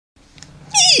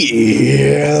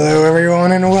Hello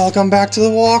everyone and welcome back to the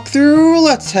walkthrough.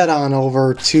 Let's head on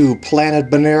over to planet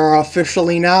Bunnera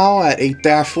officially now at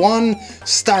 8-1,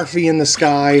 Starfy in the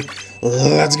sky.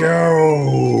 Let's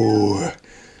go!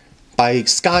 By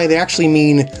sky they actually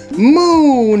mean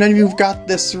moon, and you've got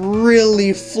this really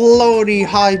floaty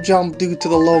high jump due to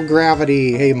the low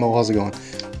gravity. Hey Mo, how's it going?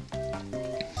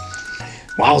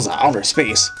 Wowza, outer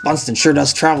space. Bunston sure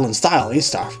does travel in style, eh,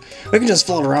 Starf? We can just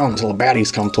float around until the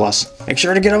baddies come to us. Make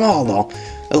sure to get them all, though.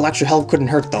 A little extra help couldn't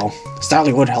hurt, though.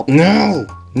 Starly would help. No!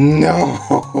 No!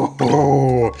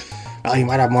 Well, you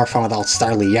might have more fun without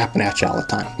Starly yapping at you all the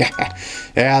time.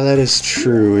 Yeah, that is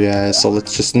true, yeah. So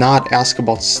let's just not ask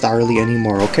about Starly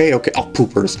anymore, okay? Okay, oh,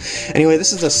 poopers. Anyway,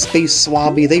 this is a space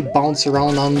swabby. They bounce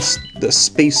around on the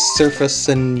space surface,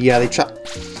 and yeah,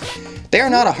 they are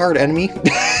not a hard enemy.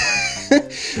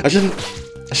 I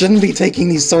shouldn't be taking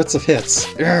these sorts of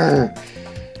hits. There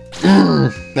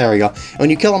we go. When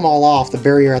you kill them all off, the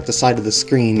barrier at the side of the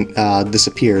screen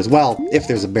disappears. Well, if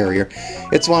there's a barrier.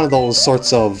 It's one of those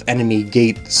sorts of enemy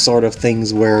gate sort of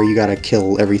things where you gotta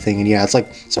kill everything, and yeah, it's like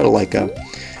sort of like a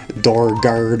door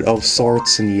guard of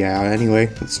sorts, and yeah, anyway,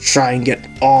 let's try and get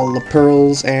all the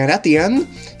pearls, and at the end,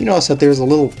 you notice that there's a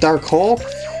little dark hole?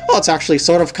 Well, it's actually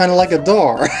sort of kind of like a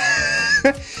door.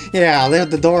 Yeah, they're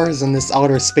the doors in this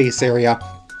outer space area.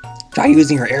 Try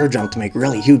using your air jump to make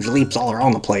really huge leaps all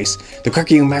around the place. The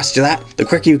quicker you master that, the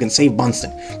quicker you can save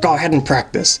Bunston. Go ahead and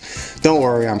practice. Don't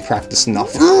worry, I'm practiced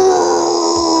enough.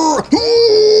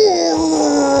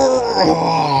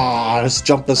 Just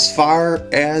jump as far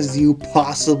as you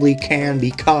possibly can,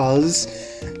 because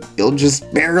you'll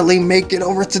just barely make it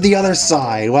over to the other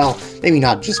side. Well, maybe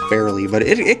not just barely, but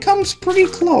it comes pretty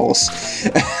close.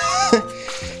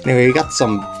 Anyway, we got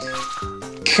some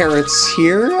carrots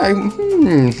here.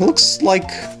 Looks like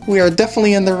we are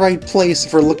definitely in the right place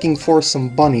if we're looking for some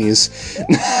bunnies.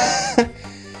 By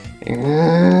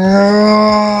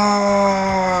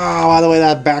the way,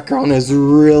 that background is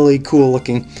really cool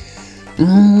looking.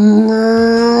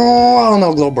 Oh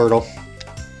no, Glowbirdo.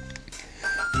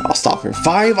 I'll stop here.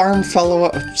 5-armed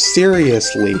fellow.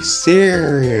 Seriously.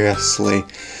 Save.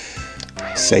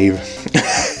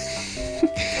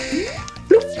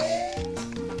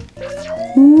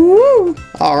 Woo!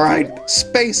 Alright,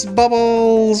 space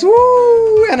bubbles!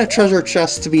 Woo! And a treasure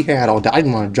chest to be had. Oh, I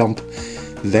didn't want to jump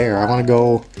there. I want to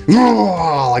go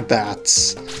like that.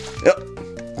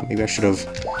 Maybe I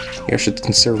should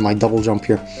conserve my double jump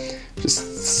here.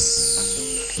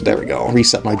 Just there we go.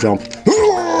 Reset my jump.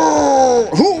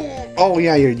 Oh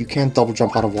yeah, you can't double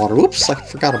jump out of water. Whoops, I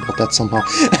forgot about that somehow.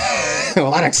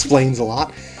 Well, that explains a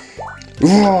lot.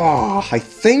 I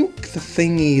think the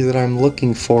thingy that I'm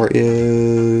looking for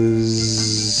is...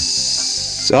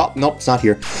 Oh, nope, it's not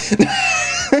here.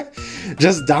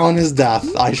 Just down his death.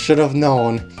 I should have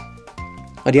known.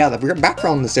 But yeah, the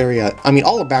background in this area... I mean,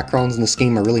 all the backgrounds in this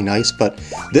game are really nice, but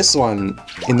this one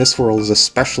in this world is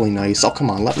especially nice. Oh,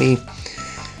 come on, let me...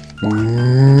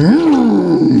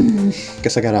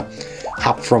 Guess I gotta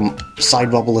hop from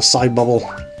side bubble to side bubble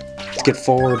to get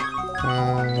forward.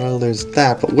 Well, there's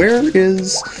that, but where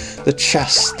is the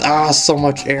chest? So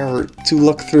much air to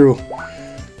look through.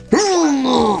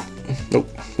 Oh,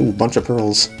 ooh, bunch of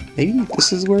pearls. Maybe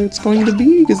this is where it's going to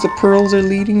be, because the pearls are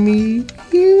leading me.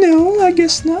 No, I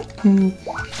guess not.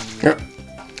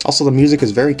 Also, the music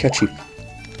is very catchy.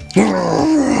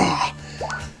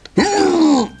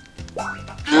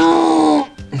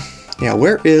 Yeah,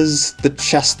 where is the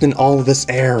chest in all this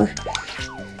air?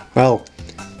 Well,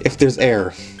 if there's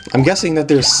air. I'm guessing that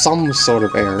there's some sort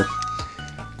of air.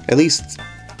 At least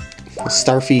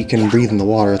Starfy can breathe in the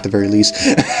water at the very least.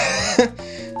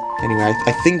 Anyway,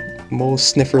 I think Mo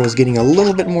Sniffer was getting a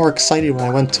little bit more excited when I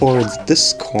went towards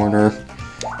this corner.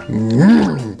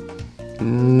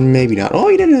 Maybe not. Oh,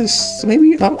 he did this.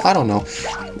 Maybe. I don't know.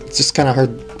 It's just kind of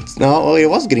hard. No, oh, he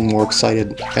was getting more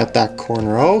excited at that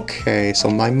corner. Okay, so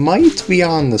I might be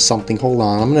on to something. Hold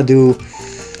on. I'm going to do...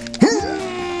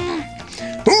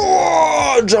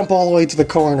 jump all the way to the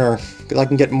corner, because I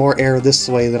can get more air this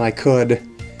way than I could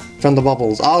from the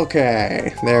bubbles.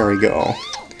 Okay, there we go.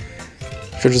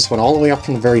 Should've just went all the way up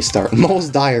from the very start.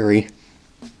 Mo's diary.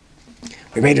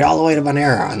 We made it all the way to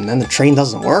Bunnera, and then the train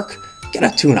doesn't work? Get a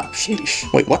tune-up, sheesh.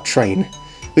 Wait, what train?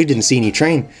 We didn't see any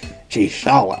train. Sheesh,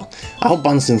 oh well. I hope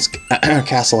Bunston's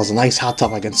castle has a nice hot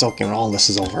tub I can soak in when all this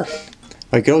is over.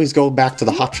 We could always go back to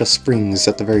the Hotcha Springs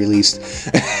at the very least.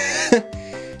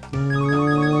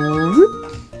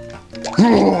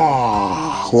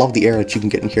 Love the air that you can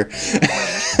get in here.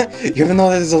 Even though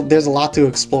there's a lot to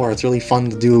explore, it's really fun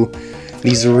to do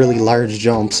these really large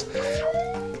jumps.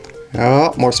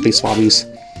 Oh, more space swabbies.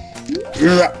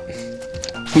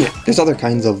 Yeah, there's other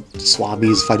kinds of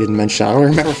swabbies if I didn't mention. I don't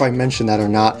remember if I mentioned that or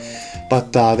not.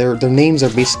 But their names are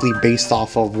basically based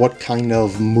off of what kind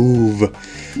of move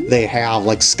they have.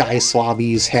 Like sky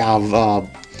swabbies have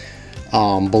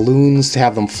balloons to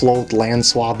have them float. Land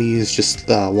swabbies just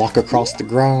walk across the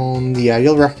ground. Yeah,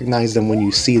 you'll recognize them when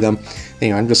you see them.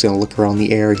 Anyway, I'm just going to look around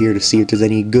the air here to see if there's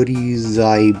any goodies.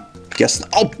 I guess...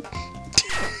 Oh!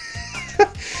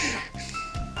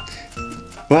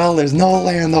 Well, there's no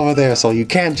land over there, so you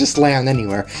can't just land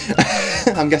anywhere.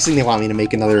 I'm guessing they want me to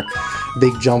make another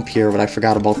big jump here, but I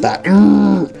forgot about that.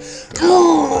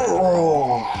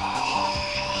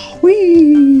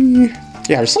 Whee!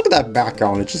 Yeah, just look at that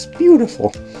background. It's just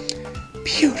beautiful.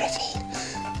 Beautiful.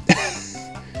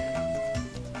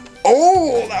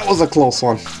 Oh, that was a close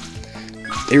one.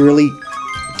 They really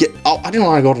get... Oh, I didn't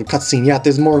want to go to the cutscene yet.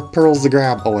 There's more pearls to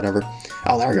grab. Oh, whatever.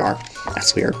 Oh, there you are.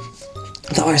 That's weird.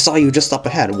 I thought I saw you just up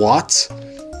ahead. What?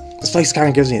 This place kind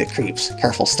of gives me the creeps.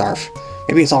 Careful, Starf.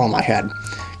 Maybe it's all in my head.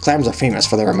 Clams are famous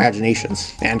for their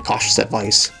imaginations and cautious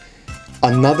advice.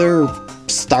 Another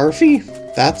Starfy?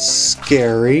 That's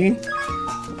scary.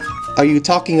 Are you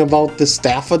talking about the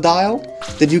Staffodile?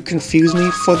 Did you confuse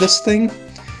me for this thing?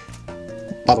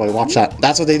 By the way, watch that.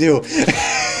 That's what they do.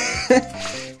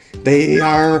 They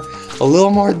are a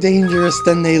little more dangerous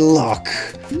than they look.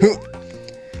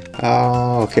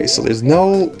 Okay, so there's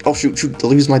no... Oh, shoot,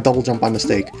 I'll use my double jump by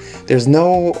mistake. There's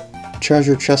no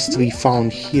treasure chest to be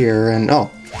found here, and...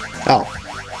 Oh,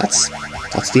 that's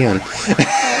the end.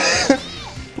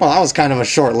 Well, that was kind of a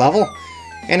short level,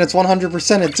 and it's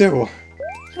 100%ed too.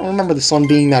 I don't remember this one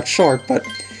being that short, but...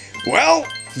 Well,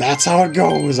 that's how it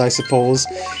goes, I suppose.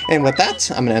 And with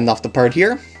that, I'm going to end off the part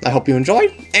here. I hope you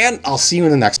enjoyed, and I'll see you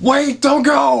in the next... Wait, don't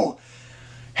go!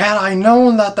 Had I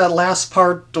known that last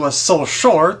part was so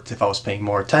short, if I was paying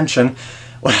more attention,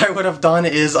 what I would have done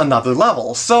is another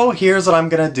level. So here's what I'm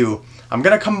going to do. I'm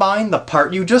going to combine the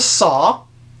part you just saw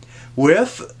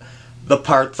with the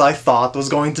part I thought was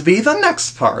going to be the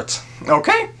next part.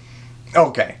 Okay?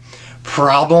 Okay.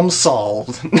 Problem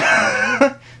solved.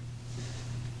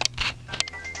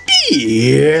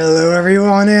 Hello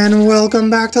everyone and welcome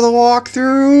back to the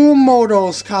walkthrough.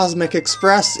 Modo's Cosmic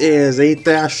Express is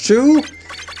 8-2.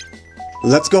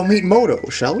 Let's go meet Modo,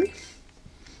 shall we?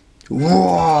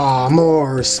 Whoa,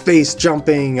 more space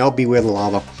jumping. I'll beware the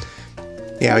lava.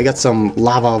 Yeah, we got some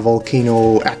lava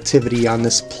volcano activity on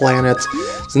this planet.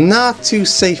 It's not too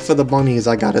safe for the bunnies,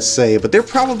 I gotta say, but they're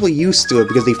probably used to it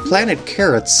because they've planted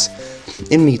carrots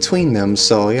in between them,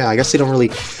 so yeah, I guess they don't really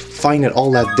find it all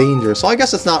that dangerous. So I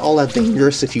guess it's not all that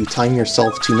dangerous if you time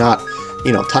yourself to not,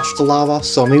 you know, touch the lava,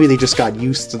 so maybe they just got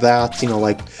used to that, you know,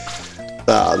 like...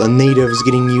 the natives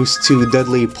getting used to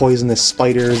deadly poisonous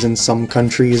spiders in some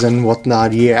countries and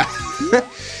whatnot, yeah.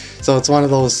 So it's one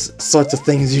of those sorts of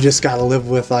things you just gotta live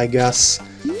with, I guess.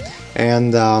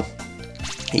 And,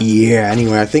 yeah,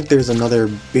 anyway, I think there's another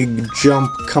big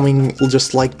jump coming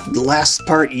just like the last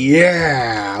part,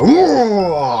 yeah!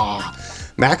 Whoa!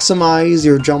 Maximize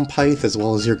your jump height as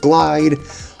well as your glide.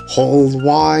 Hold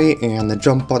Y and the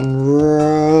jump button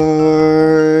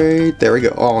right... There we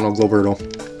go. Oh, no, Glowbirdo.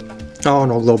 Oh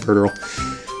no, Glowbirdo.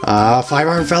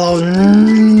 5-arm fellows.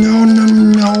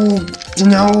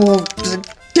 No.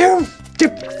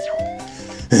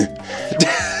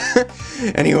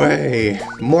 Anyway,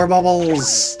 more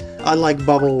bubbles. I like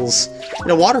bubbles. You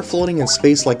know, water floating in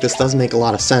space like this does make a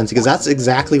lot of sense, because that's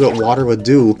exactly what water would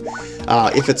do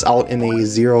if it's out in a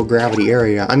zero-gravity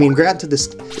area. I mean, granted,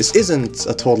 this isn't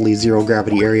a totally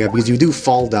zero-gravity area, because you do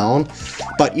fall down,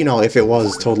 but, you know, if it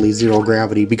was totally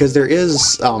zero-gravity, because there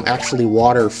is actually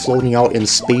water floating out in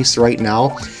space right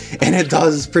now, and it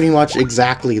does pretty much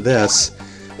exactly this.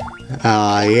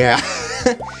 Yeah.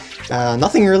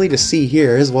 Nothing really to see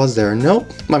here, was there?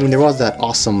 Nope. I mean, there was that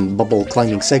awesome bubble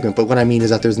climbing segment, but what I mean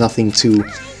is that there's nothing to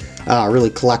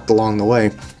really collect along the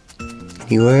way.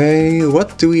 Anyway,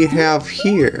 what do we have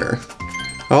here?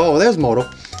 Oh, there's Modo.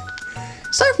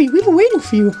 Starfy, we've been waiting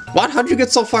for you. What? How'd you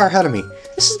get so far ahead of me?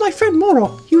 This is my friend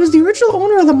Modo. He was the original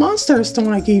owner of the Monster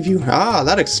Stone I gave you. Ah,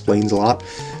 that explains a lot.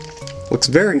 Looks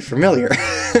very familiar.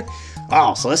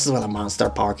 Oh, so this is where the monster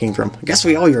power came from. I guess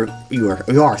we owe you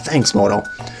are. Thanks, Modo.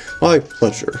 My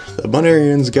pleasure. The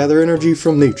Bunnerians gather energy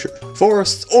from nature.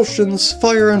 Forests, oceans,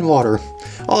 fire, and water.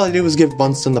 All I did was give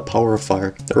Bunston the power of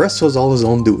fire. The rest was all his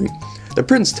own doing. The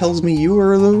prince tells me you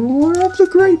are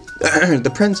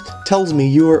the prince tells me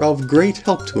you are of great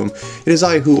help to him. It is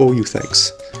I who owe you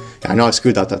thanks. Yeah, I know I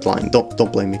screwed out that line.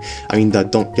 Don't blame me. I mean,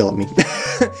 don't yell at me.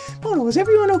 Modo, is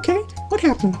everyone okay? What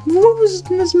happened? What was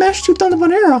this mash tooth on the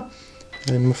Bunnera?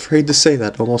 I'm afraid to say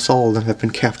that almost all of them have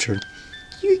been captured.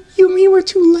 You mean we're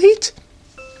too late?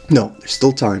 No, there's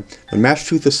still time. The Mashed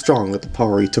Tooth is strong with the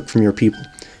power he took from your people.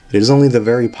 It is only the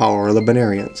very power of the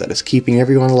Bunnerians that is keeping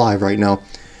everyone alive right now.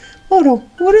 Modo,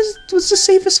 what's the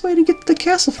safest way to get to the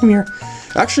castle from here?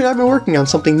 Actually, I've been working on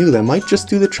something new that might just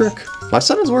do the trick. My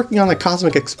son is working on the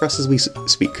Cosmic Express as we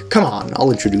speak. Come on,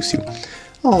 I'll introduce you.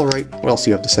 Alright, what else do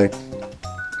you have to say?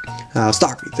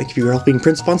 Starfy, thank you for helping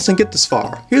Prince Bunston get this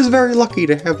far. He is very lucky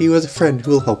to have you as a friend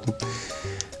who will help him.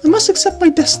 I must accept my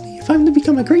destiny if I'm to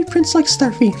become a great prince like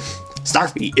Starfy.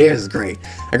 Starfy is great.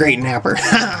 A great napper.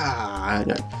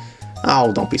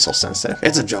 Oh, don't be so sensitive.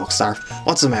 It's a joke, Starf.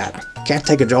 What's the matter? Can't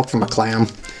take a joke from a clam?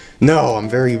 No, I'm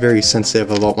very, very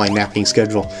sensitive about my napping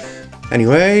schedule.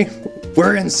 Anyway,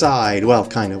 we're inside. Well,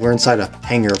 kind of. We're inside a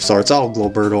hangar of sorts. Oh,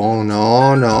 Glowbird. Oh,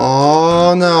 no,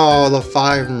 no, no. The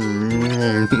five...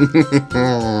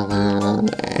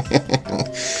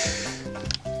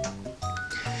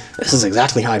 This is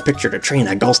exactly how I pictured a train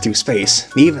that goes through space.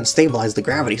 They even stabilized the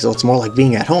gravity so it's more like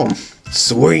being at home.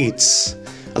 Sweet!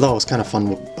 Although it was kind of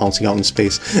fun bouncing out in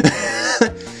space.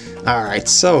 Alright,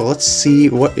 so let's see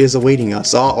what is awaiting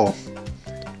us. Uh-oh.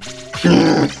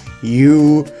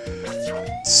 You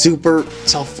super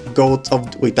tough goat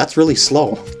of... Wait, that's really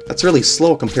slow. That's really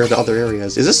slow compared to other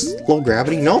areas. Is this low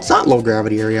gravity? No, it's not low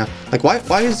gravity area. Like,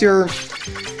 why is your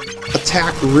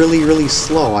attack really, really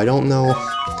slow? I don't know.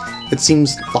 It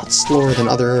seems a lot slower than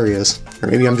other areas. Or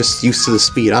maybe I'm just used to the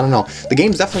speed. I don't know. The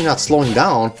game's definitely not slowing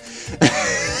down.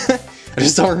 I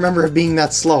just don't remember it being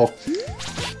that slow.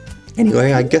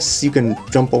 Anyway, I guess you can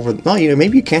jump over... No,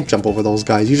 maybe you can't jump over those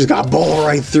guys. You just gotta bowl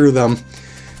right through them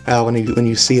when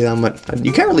you see them. But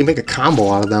you can't really make a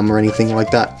combo out of them or anything like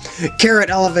that. Carrot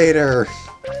elevator!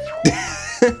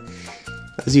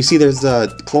 As you see, there's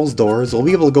closed doors. We'll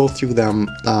be able to go through them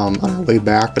on our way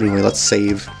back. But anyway, let's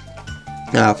save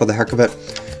for the heck of it.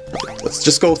 Let's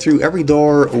just go through every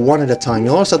door one at a time.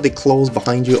 You'll notice that they close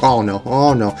behind you. Oh no,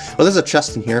 oh no. Well, there's a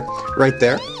chest in here, right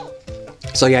there.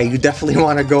 So yeah, you definitely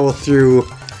want to go through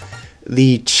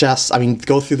the chests. I mean,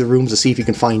 go through the rooms to see if you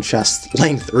can find chest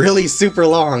length. Really super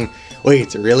long.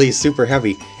 Wait, really super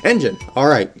heavy. Engine.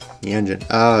 Alright, the engine.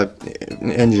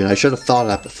 Engine. I should have thought of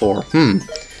that before.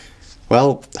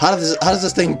 Well, how does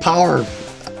this thing power?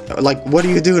 Like, what do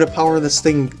you do to power this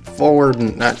thing forward?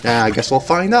 And I guess we'll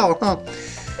find out, huh?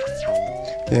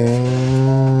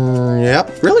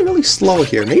 Yep, really slow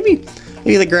here. Maybe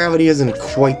the gravity isn't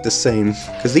quite the same,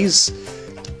 because these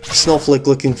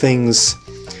snowflake-looking things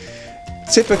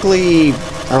typically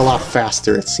are a lot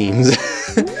faster, it seems.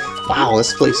 Wow,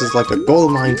 this place is like a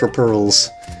gold mine for pearls.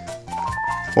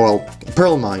 Well,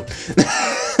 pearl mine.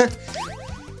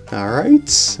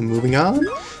 Alright, moving on.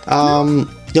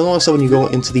 You'll notice that when you go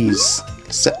into these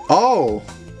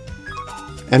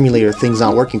emulator things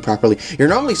not working properly. You're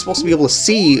normally supposed to be able to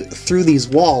see through these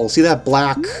walls. See that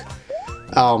black?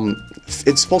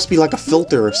 It's supposed to be like a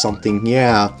filter or something.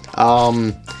 Yeah.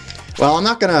 Well, I'm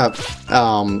not gonna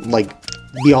like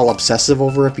be all obsessive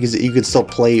over it because you can still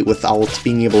play without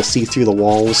being able to see through the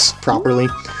walls properly.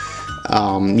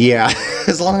 Yeah,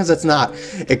 as long as it's not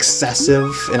excessive,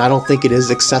 and I don't think it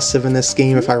is excessive in this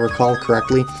game if I recall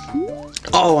correctly.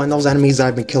 Oh, and those enemies that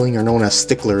I've been killing are known as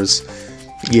sticklers.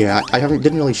 Yeah,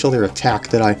 didn't really show their attack,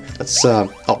 did I? Let's, oh,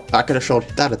 I could have showed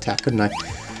that attack, couldn't I?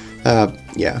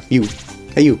 Yeah, you.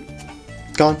 Hey, you.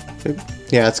 Gone?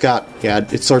 Yeah,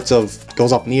 it sorts of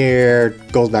goes up in the air,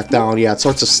 goes back down. Yeah, it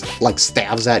sorts of, like,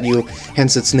 stabs at you,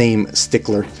 hence its name,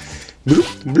 Stickler.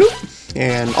 Bloop, bloop.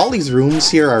 And all these rooms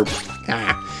here are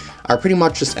pretty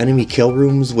much just enemy kill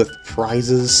rooms with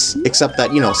prizes, except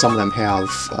that, you know, some of them have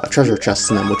treasure chests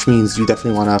in them, which means you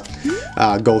definitely want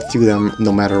to go through them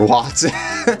no matter what,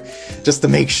 just to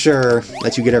make sure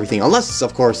that you get everything, unless,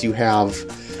 of course, you have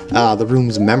the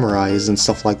rooms memorized and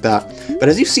stuff like that. But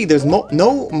as you see, there's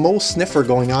no sniffer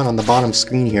going on the bottom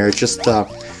screen here. It's just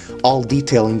all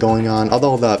detailing going on,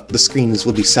 although the screens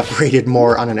would be separated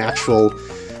more on an actual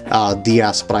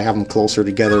DS, but I have them closer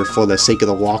together for the sake of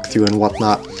the walkthrough and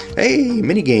whatnot. Hey,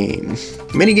 minigame!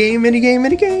 Minigame, minigame,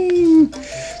 minigame!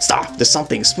 Stop! There's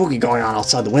something spooky going on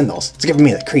outside the windows. It's giving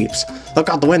me the creeps. Look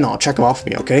out the window and check them out for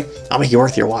me, okay? I'll make it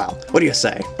worth your while. What do you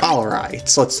say? Alright,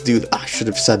 so let's do... I should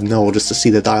have said no just to see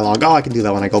the dialogue. Oh, I can do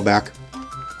that when I go back.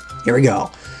 Here we go.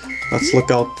 Let's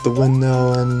look out the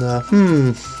window and,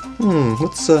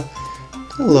 what's,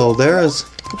 hello there. There's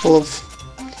a couple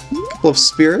of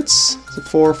spirits.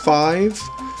 4, 5,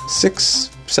 6,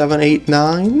 7, 8,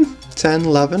 9, 10,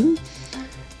 11.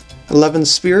 11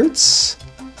 spirits.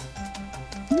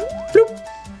 Bloop.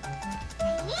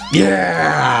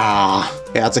 Yeah!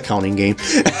 Yeah, it's a counting game.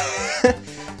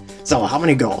 So, how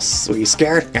many ghosts? Were you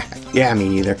scared? Yeah, me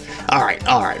neither.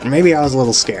 Alright. Maybe I was a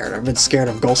little scared. I've been scared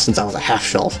of ghosts since I was a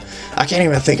half-shelf. I can't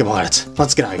even think about it.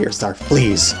 Let's get out of here, Starf,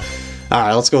 please.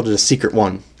 Alright, let's go to the secret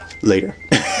one later.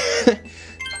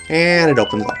 And it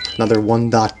opens up. Another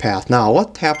one-dot path. Now,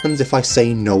 what happens if I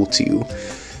say no to you?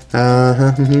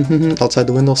 Outside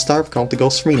the window, Starf, count the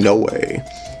ghosts for me? No way.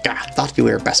 God, thought you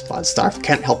were best bud, Starf.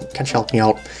 Can't you help me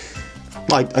out?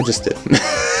 Well, I just did.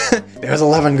 There's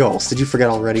 11 ghosts. Did you forget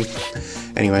already?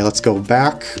 Anyway, let's go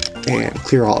back and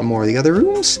clear out more of the other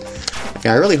rooms.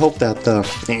 Yeah, I really hope that the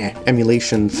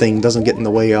emulation thing doesn't get in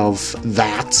the way of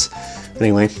that.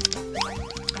 Anyway,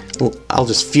 I'll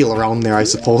just feel around there, I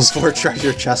suppose, for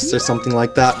treasure chests or something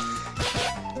like that.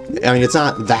 I mean, it's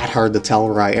not that hard to tell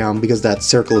where I am, because that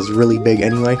circle is really big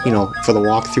anyway, you know, for the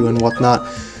walkthrough and whatnot.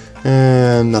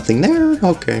 And nothing there?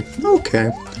 Okay.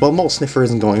 Well, Mole Sniffer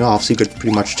isn't going off, so you could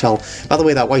pretty much tell. By the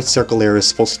way, that white circle there is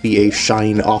supposed to be a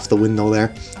shine off the window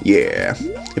there. Yeah,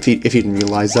 if you didn't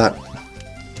realize that.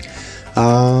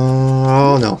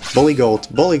 Oh no, Bully Goat.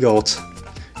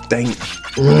 Dang.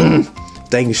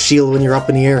 Dang shield when you're up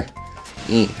in the air.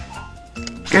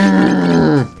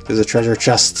 There's a treasure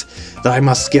chest that I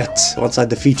must get once I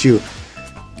defeat you.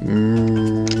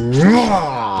 And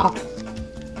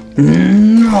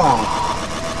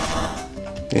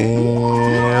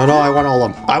no, I want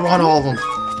all of them.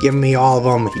 Give me all of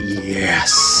them.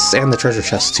 Yes. And the treasure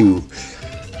chest too.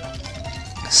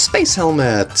 Space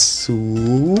helmet.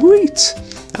 Sweet.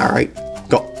 Alright.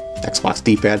 Go. Xbox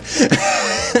D-pad.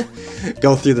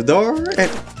 Go through the door and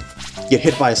get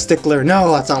hit by a stickler.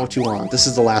 No, that's not what you want. This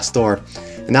is the last door.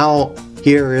 Now,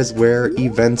 here is where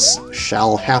events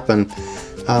shall happen.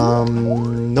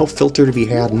 No filter to be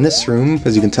had in this room,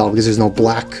 as you can tell, because there's no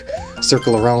black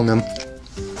circle around them.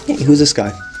 Hey, who's this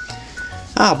guy?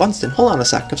 Ah, Bunston, hold on a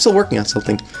sec. I'm still working on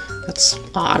something. That's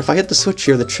odd. If I hit the switch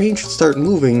here, the train should start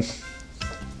moving.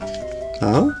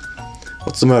 Huh?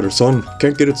 What's the matter, son?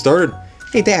 Can't get it started?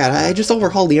 Hey, Dad, I just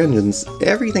overhauled the engines.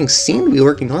 Everything seemed to be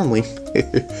working normally.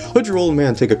 Let your old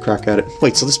man take a crack at it.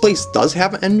 Wait, so this place does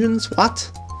have engines?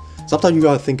 What? Sometimes you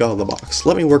gotta think out of the box.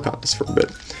 Let me work on this for a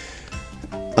bit.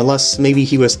 Unless maybe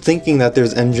he was thinking that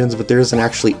there's engines, but there isn't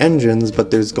actually engines,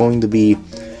 but there's going to be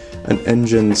an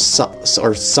engine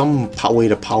or some way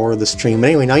to power this train. But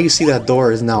anyway, now you see that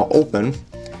door is now open.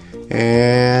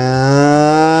 And...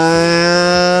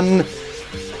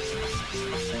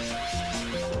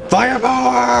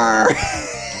 firepower!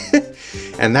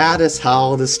 And that is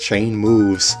how this train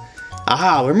moves.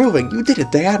 Aha, we're moving. You did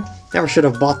it, Dad. Never should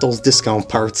have bought those discount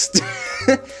parts.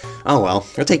 Oh well,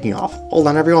 we're taking off. Hold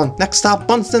on, everyone. Next stop,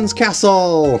 Bunston's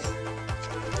Castle!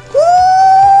 Woo!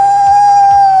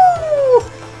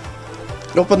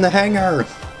 Open the hangar!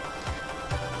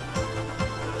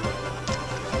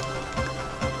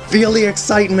 Feel the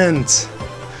excitement!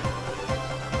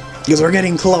 Because we're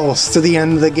getting close to the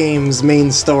end of the game's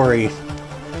main story.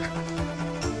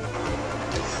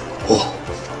 Oh.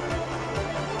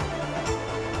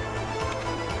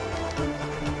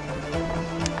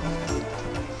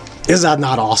 Is that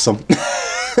not awesome?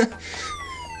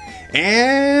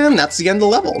 And that's the end of the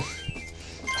level.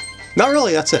 Not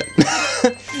really, that's it.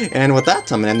 And with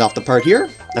that, I'm going to end off the part here.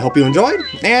 I hope you enjoyed,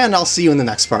 and I'll see you in the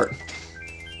next part.